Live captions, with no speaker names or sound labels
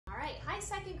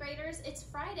second graders, it's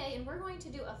Friday and we're going to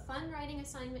do a fun writing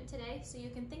assignment today, so you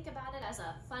can think about it as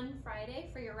a fun Friday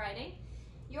for your writing.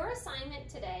 Your assignment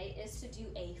today is to do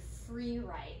a free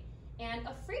write. And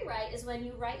a free write is when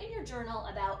you write in your journal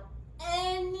about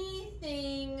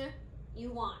anything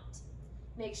you want.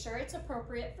 Make sure it's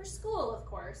appropriate for school, of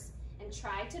course, and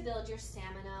try to build your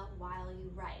stamina while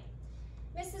you write.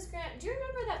 Mrs. Grant, do you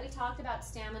remember that we talked about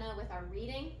stamina with our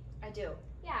reading? I do.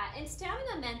 Yeah, and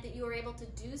stamina meant that you were able to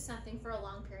do something for a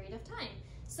long period of time.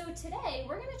 So today,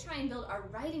 we're going to try and build our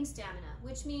writing stamina,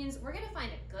 which means we're going to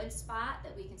find a good spot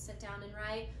that we can sit down and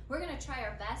write. We're going to try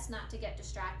our best not to get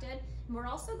distracted, and we're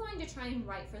also going to try and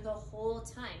write for the whole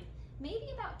time,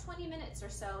 maybe about 20 minutes or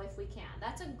so if we can.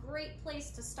 That's a great place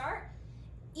to start.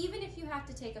 Even if you have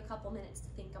to take a couple minutes to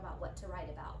think about what to write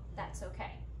about, that's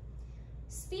okay.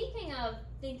 Speaking of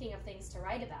thinking of things to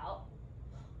write about,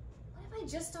 what if I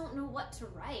just don't know what to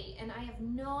write and I have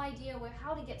no idea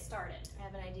how to get started? I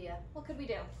have an idea. What could we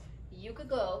do? You could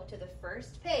go to the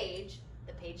first page,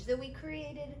 the page that we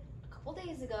created a couple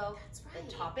days ago. That's right.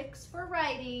 The topics for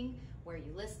writing, where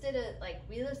you listed it,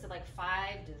 we listed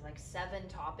 5 to 7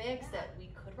 topics that we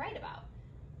could write about.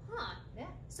 Huh. Yeah.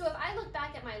 So if I look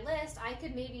back at my list, I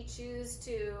could maybe choose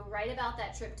to write about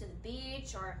that trip to the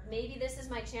beach, or maybe this is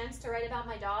my chance to write about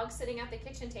my dog sitting at the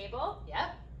kitchen table.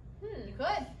 Yep. You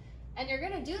could. And you're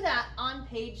going to do that on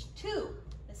page 2.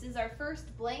 This is our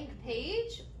first blank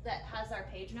page that has our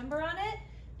page number on it.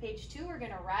 Page 2 we're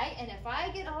going to write, and if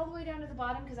I get all the way down to the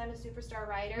bottom because I'm a superstar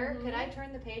writer, could I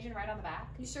turn the page and write on the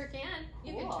back? You sure can.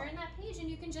 Cool. You can turn that page and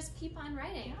you can just keep on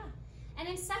writing. Yeah. And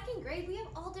in second grade, we have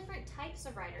all different types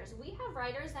of writers. We have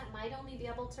writers that might only be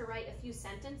able to write a few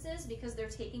sentences because they're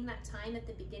taking that time at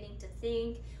the beginning to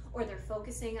think, or they're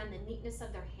focusing on the neatness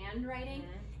of their handwriting,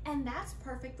 and that's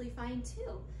perfectly fine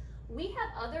too. We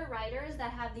have other writers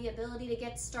that have the ability to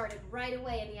get started right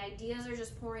away and the ideas are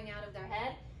just pouring out of their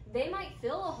head. They might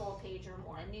fill a whole page or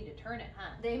more. I need to turn it,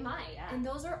 huh? They might, Yeah. and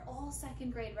those are all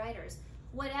second grade writers.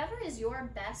 Whatever is your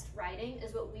best writing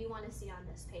is what we want to see on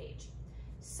this page.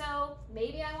 So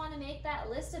maybe I want to make that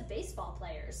list of baseball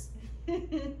players.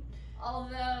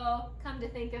 Although, come to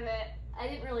think of it, I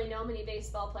didn't really know many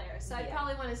baseball players, so I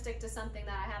probably want to stick to something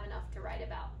that I have enough to write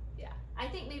about. Yeah. I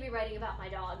think maybe writing about my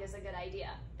dog is a good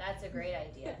idea. That's a great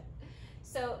idea.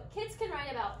 So kids can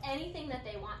write about anything that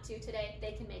they want to today.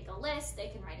 They can make a list, they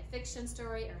can write a fiction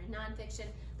story or a nonfiction,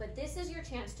 but this is your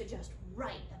chance to just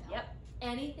write about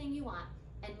anything you want.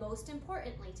 And most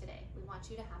importantly today, we want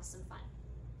you to have some fun.